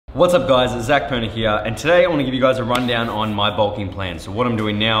What's up guys, it's Zac Perna here, and today I want to give you guys a rundown on my bulking plan. So what I'm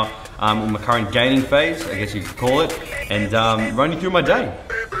doing now, in my current gaining phase, I guess you could call it, and run you through my day.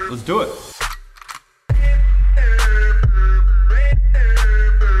 Let's do it.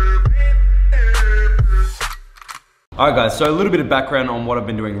 Alright guys, so a little bit of background on what I've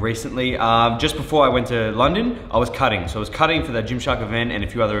been doing recently. Just before I went to London, I was cutting. So I was cutting for that Gymshark event and a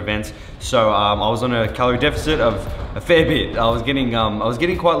few other events. So I was on a calorie deficit of a fair bit. I was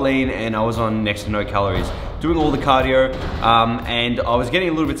getting quite lean and I was on next to no calories. Doing all the cardio, and I was getting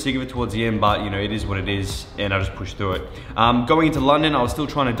a little bit sick of it towards the end, but you know, it is what it is, and I just pushed through it. Going into London, I was still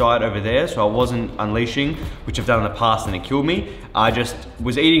trying to diet over there, so I wasn't unleashing, which I've done in the past and it killed me. I just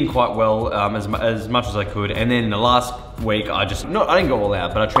was eating quite well, as much as I could, and then in the last week, I didn't go all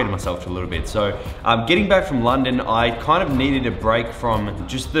out, but I treated myself to a little bit. So getting back from London, I kind of needed a break from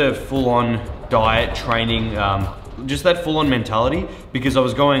just the full-on diet training, just that full-on mentality, because I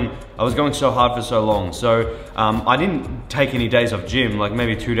was going so hard for so long. So I didn't take any days off gym, like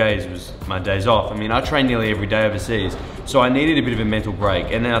maybe 2 days was my days off. I mean, I train nearly every day overseas, so I needed a bit of a mental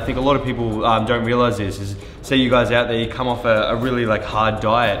break. And then I think a lot of people don't realize this, is say you guys out there, you come off a really like hard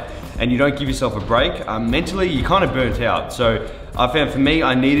diet and you don't give yourself a break, mentally you're kind of burnt out. So I found for me,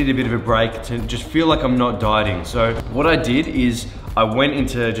 I needed a bit of a break to just feel like I'm not dieting. So what I did is I went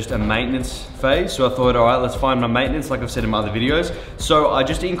into just a maintenance phase. So I thought, all right, let's find my maintenance, like I've said in my other videos. So I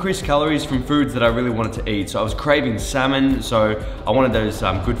just increased calories from foods that I really wanted to eat. So I was craving salmon, so I wanted those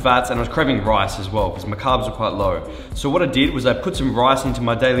good fats, and I was craving rice as well, because my carbs are quite low. So what I did was I put some rice into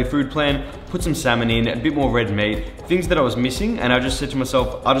my daily food plan, put some salmon in, a bit more red meat, things that I was missing, and I just said to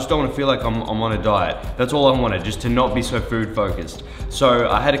myself, I just don't want to feel like I'm on a diet. That's all I wanted, just to not be so food focused. So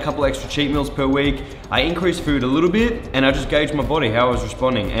I had a couple extra cheat meals per week. I increased food a little bit, and I just gauged my body, how I was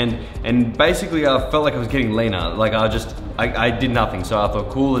responding, and basically I felt like I was getting leaner. Like I did nothing. So I thought,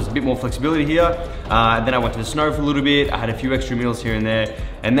 cool, there's a bit more flexibility here. Then I went to the snow for a little bit. I had a few extra meals here and there,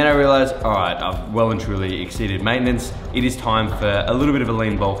 and then I realized, all right, I've well and truly exceeded maintenance. It is time for a little bit of a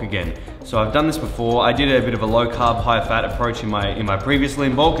lean bulk again. So I've done this before. I did a bit of a low carb, high fat approach in my previous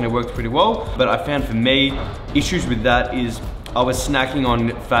lean bulk, and it worked pretty well. But I found for me, issues with that is I was snacking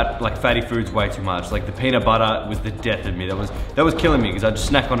on fatty foods way too much. Like the peanut butter was the death of me. That was killing me, because I just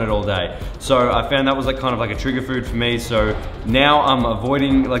snack on it all day. So I found that was like kind of like a trigger food for me. So now I'm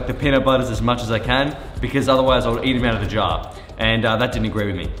avoiding like the peanut butters as much as I can, because otherwise I'll eat them out of the jar. And that didn't agree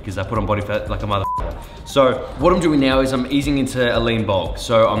with me, because I put on body fat like a mother. So what I'm doing now is I'm easing into a lean bulk.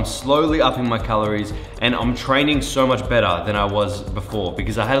 So I'm slowly upping my calories, and I'm training so much better than I was before,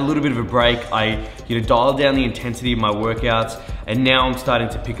 because I had a little bit of a break. I dialed down the intensity of my workouts, and now I'm starting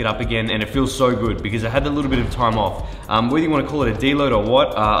to pick it up again, and it feels so good, because I had a little bit of time off. Whether you want to call it a deload or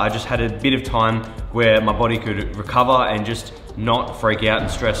what, I just had a bit of time where my body could recover and just not freak out and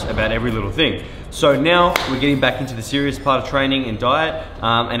stress about every little thing. So now we're getting back into the serious part of training and diet,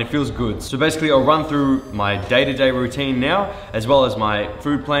 and it feels good. So basically I'll run through my day-to-day routine now, as well as my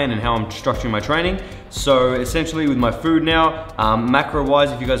food plan and how I'm structuring my training. So essentially with my food now,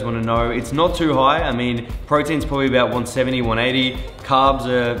 macro-wise, if you guys want to know, it's not too high. I mean, protein's probably about 170, 180, carbs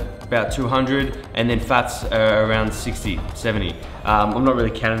are about 200, and then fats are around 60, 70. I'm not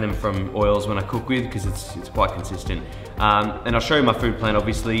really counting them from oils when I cook with, because it's quite consistent. And I'll show you my food plan,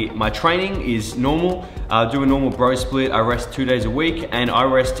 obviously. My training is normal. I do a normal bro split. I rest 2 days a week, and I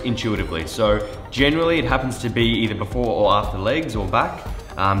rest intuitively. So generally it happens to be either before or after legs or back.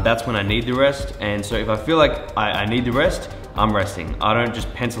 That's when I need the rest. And so if I feel like I need the rest, I'm resting. I don't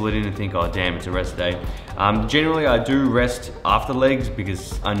just pencil it in and think, oh damn, it's a rest day. Generally I do rest after legs,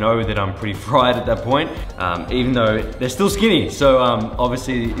 because I know that I'm pretty fried at that point, even though they're still skinny. So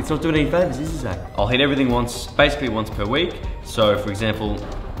obviously it's not doing any favors, is it, Zach? I'll hit everything basically once per week. So for example,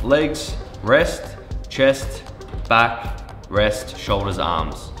 legs, rest, chest, back, rest, shoulders,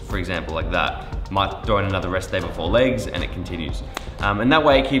 arms, for example, like that. Might throw in another rest day before legs, and it continues. And that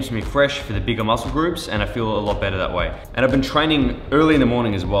way it keeps me fresh for the bigger muscle groups, and I feel a lot better that way. And I've been training early in the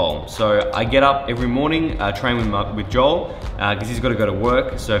morning as well. So I get up every morning, train with Joel, because he's got to go to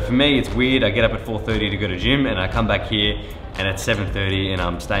work. So for me, it's weird. I get up at 4:30 to go to gym, and I come back here, and it's 7:30, and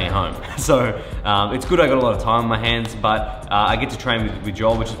I'm staying home. So it's good I got a lot of time on my hands, but I get to train with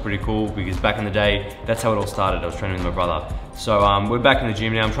Joel, which is pretty cool, because back in the day, that's how it all started. I was training with my brother. So we're back in the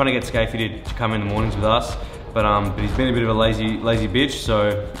gym now. I'm trying to get Scafey to come in the mornings with us. but he's been a bit of a lazy bitch. So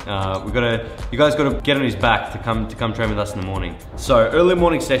you guys gotta get on his back to come train with us in the morning. So early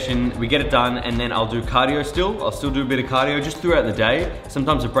morning session, we get it done, and then I'll do cardio still. I'll still do a bit of cardio just throughout the day.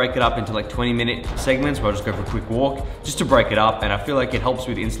 Sometimes I break it up into like 20-minute segments where I just go for a quick walk, just to break it up, and I feel like it helps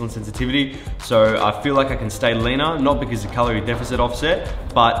with insulin sensitivity. So I feel like I can stay leaner, not because of calorie deficit offset,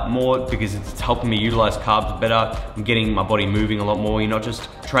 but more because it's helping me utilize carbs better. I'm getting my body moving a lot more. You're not just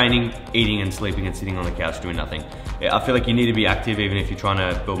training, eating and sleeping and sitting on the couch doing nothing. Yeah, I feel like you need to be active even if you're trying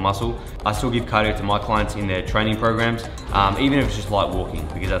to build muscle. I still give cardio to my clients in their training programs, even if it's just light walking,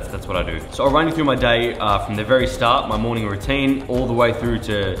 because that's what I do. So I'll run you through my day from the very start, my morning routine, all the way through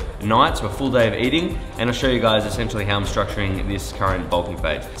to night, so a full day of eating, and I'll show you guys essentially how I'm structuring this current bulking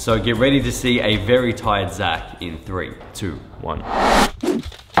phase. So get ready to see a very tired Zac in 3, 2, 1.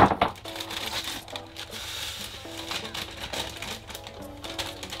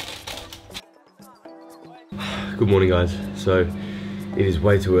 Good morning, guys. So it is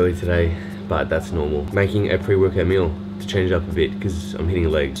way too early today, but that's normal. Making a pre-workout meal to change it up a bit because I'm hitting a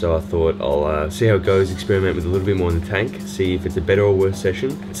leg. So I thought I'll see how it goes, experiment with a little bit more in the tank, see if it's a better or worse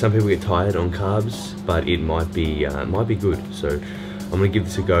session. Some people get tired on carbs, but it might be good. So I'm gonna give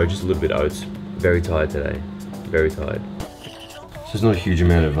this a go, just a little bit of oats. Very tired today, very tired. So there's not a huge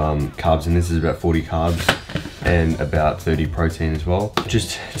amount of carbs in this. There's about 40 carbs and about 30 protein as well.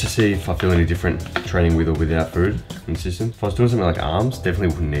 Just to see if I feel any different training with or without food in the system. If I was doing something like arms, definitely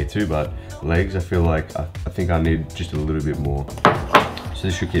wouldn't need to, but legs, I feel like I think I need just a little bit more. So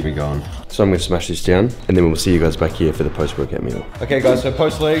this should keep me going. So I'm gonna smash this down, and then we'll see you guys back here for the post-workout meal. Okay guys, so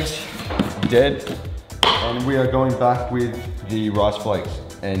post legs, dead. And we are going back with the rice flakes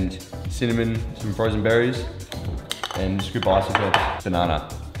and cinnamon, some frozen berries, and scoop isotopes, banana.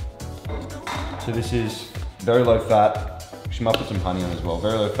 So this is very low fat. Actually might put some honey on as well.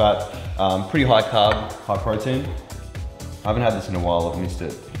 Very low fat, pretty high carb, high protein. I haven't had this in a while, I've missed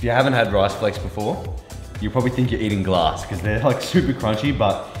it. If you haven't had rice flakes before, you probably think you're eating glass because they're like super crunchy,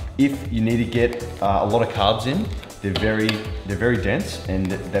 but if you need to get a lot of carbs in, they're very dense and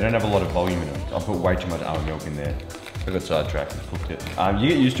they don't have a lot of volume in them. I put way too much almond milk in there. I got sidetracked and cooked it. You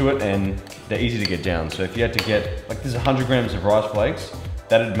get used to it and they're easy to get down. So if you had to get, like there's 100 grams of rice flakes,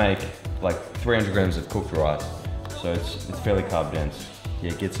 that'd make like 300 grams of cooked rice. So it's fairly carb dense.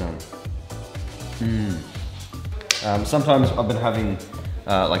 Yeah, get some. Sometimes I've been having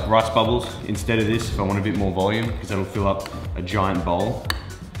like rice bubbles instead of this if I want a bit more volume, because that'll fill up a giant bowl.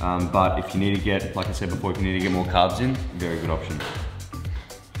 But if you need to get, like I said before, if you need to get more carbs in, very good option.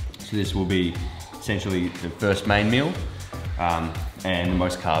 So this will be essentially the first main meal and the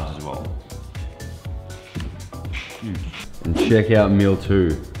most carbs as well. And check out meal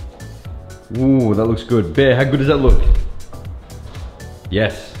 2. Ooh, that looks good. Bear, how good does that look?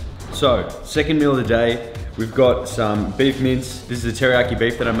 Yes. So, second meal of the day, we've got some beef mince. This is a teriyaki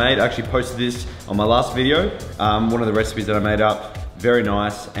beef that I made. I actually posted this on my last video. One of the recipes that I made up. Very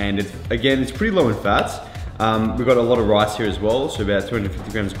nice, and it's pretty low in fats. We've got a lot of rice here as well, so about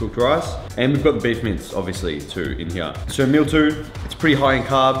 250 grams of cooked rice. And we've got the beef mince, obviously, too, in here. So meal 2, it's pretty high in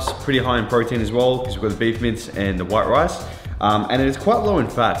carbs, pretty high in protein as well, because we've got the beef mince and the white rice. And it's quite low in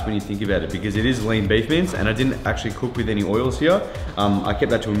fats when you think about it, because it is lean beef mince, and I didn't actually cook with any oils here. I kept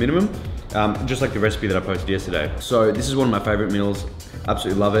that to a minimum, just like the recipe that I posted yesterday. So this is one of my favorite meals,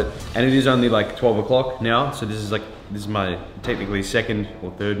 absolutely love it. And it is only like 12 o'clock now, so this is my technically second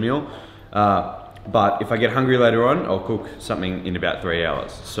or third meal. But if I get hungry later on, I'll cook something in about 3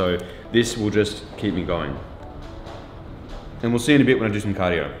 hours. So this will just keep me going. And we'll see in a bit when I do some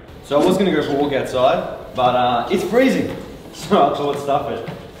cardio. So I was gonna go for a walk outside, but it's freezing. So I thought, stuff it.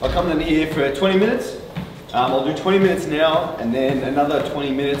 I'll come in here for 20 minutes. I'll do 20 minutes now and then another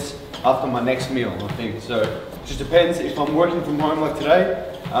 20 minutes after my next meal, I think. So it just depends. If I'm working from home like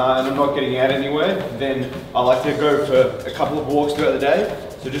today and I'm not getting out anywhere, then I like to go for a couple of walks throughout the day.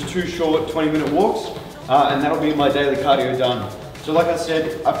 So just 2 short 20-minute walks and that'll be my daily cardio done. So like I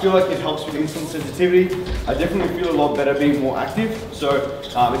said, I feel like it helps with insulin sensitivity. I definitely feel a lot better being more active. So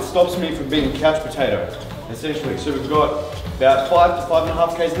it stops me from being a couch potato, essentially. So we've got about 5 to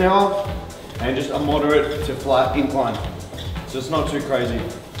 5.5 k's an hour and just a moderate to flat incline. So it's not too crazy.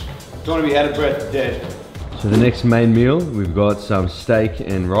 Don't want to be out of breath, dead. So the next main meal, we've got some steak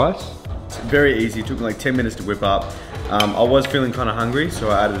and rice. It's very easy, it took me like 10 minutes to whip up. I was feeling kind of hungry, so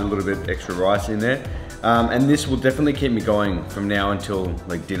I added a little bit extra rice in there. And this will definitely keep me going from now until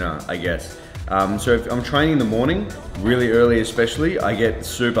like dinner, I guess. So if I'm training in the morning, really early especially, I get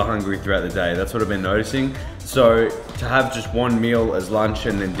super hungry throughout the day. That's what I've been noticing. So to have just one meal as lunch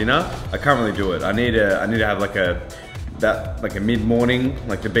and then dinner, I can't really do it. I need to have like a that like a mid-morning,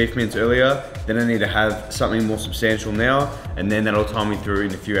 like the beef mince earlier, then I need to have something more substantial now, and then that'll time me through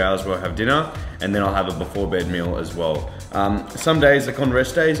in a few hours where I have dinner, and then I'll have a before bed meal as well. Some days, like on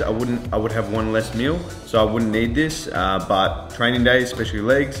rest days, I would have one less meal, so I wouldn't need this, but training days, especially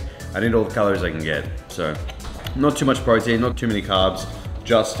legs, I need all the calories I can get. So not too much protein, not too many carbs,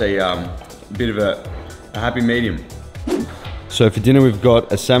 just a bit of a happy medium. So for dinner we've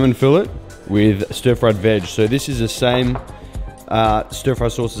got a salmon fillet with stir-fried veg. So this is the same stir-fry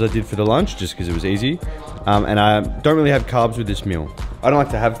sauce as I did for the lunch, just because it was easy. And I don't really have carbs with this meal. I don't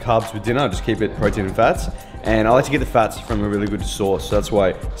like to have carbs with dinner, I just keep it protein and fats. And I like to get the fats from a really good source. So that's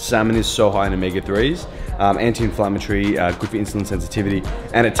why salmon is so high in omega-3s. Anti-inflammatory, good for insulin sensitivity,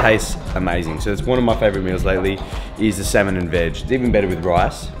 and it tastes amazing. So it's one of my favorite meals lately, is the salmon and veg. It's even better with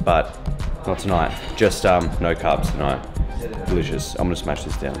rice, but not tonight. Just no carbs tonight. Delicious. I'm gonna smash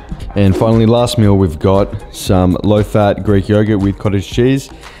this down. And finally, last meal, we've got some low-fat Greek yogurt with cottage cheese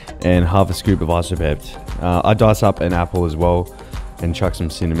and half a scoop of isopept. I dice up an apple as well and chuck some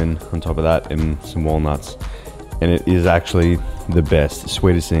cinnamon on top of that and some walnuts. And it is actually the best,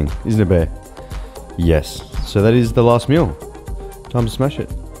 sweetest thing. Isn't it, Bear? Yes. So that is the last meal. Time to smash it.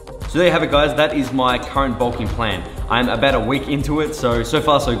 So there you have it, guys. That is my current bulking plan. I'm about a week into it, so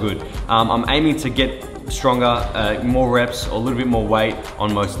far so good. I'm aiming to get stronger, more reps, or a little bit more weight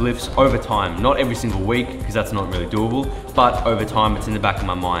on most lifts over time. Not every single week, because that's not really doable, but over time it's in the back of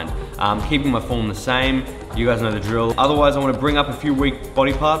my mind. Keeping my form the same, you guys know the drill. Otherwise, I want to bring up a few weak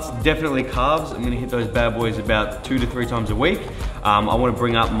body parts, definitely calves. I'm gonna hit those bad boys about 2 to 3 times a week. I want to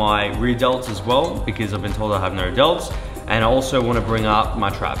bring up my rear delts as well, because I've been told I have no delts. And I also want to bring up my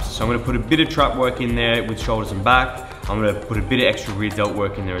traps. So I'm going to put a bit of trap work in there with shoulders and back. I'm going to put a bit of extra rear delt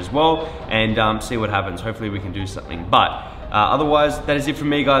work in there as well, and see what happens. Hopefully we can do something. But otherwise, that is it from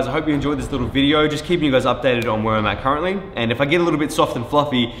me, guys. I hope you enjoyed this little video. Just keeping you guys updated on where I'm at currently. And if I get a little bit soft and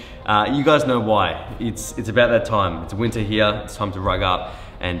fluffy, you guys know why. It's about that time. It's winter here. It's time to rug up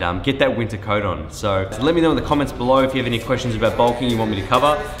and get that winter coat on. So let me know in the comments below if you have any questions about bulking you want me to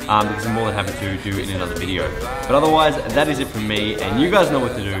cover, because I'm more than happy to do it in another video. But otherwise, that is it from me, and you guys know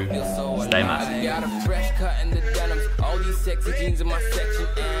what to do. Stay massive. All these sexy jeans in my section,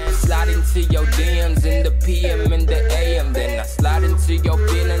 and slide into your DMs in the PM and the AM. Then I slide into your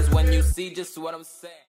feelings when you see just what I'm saying.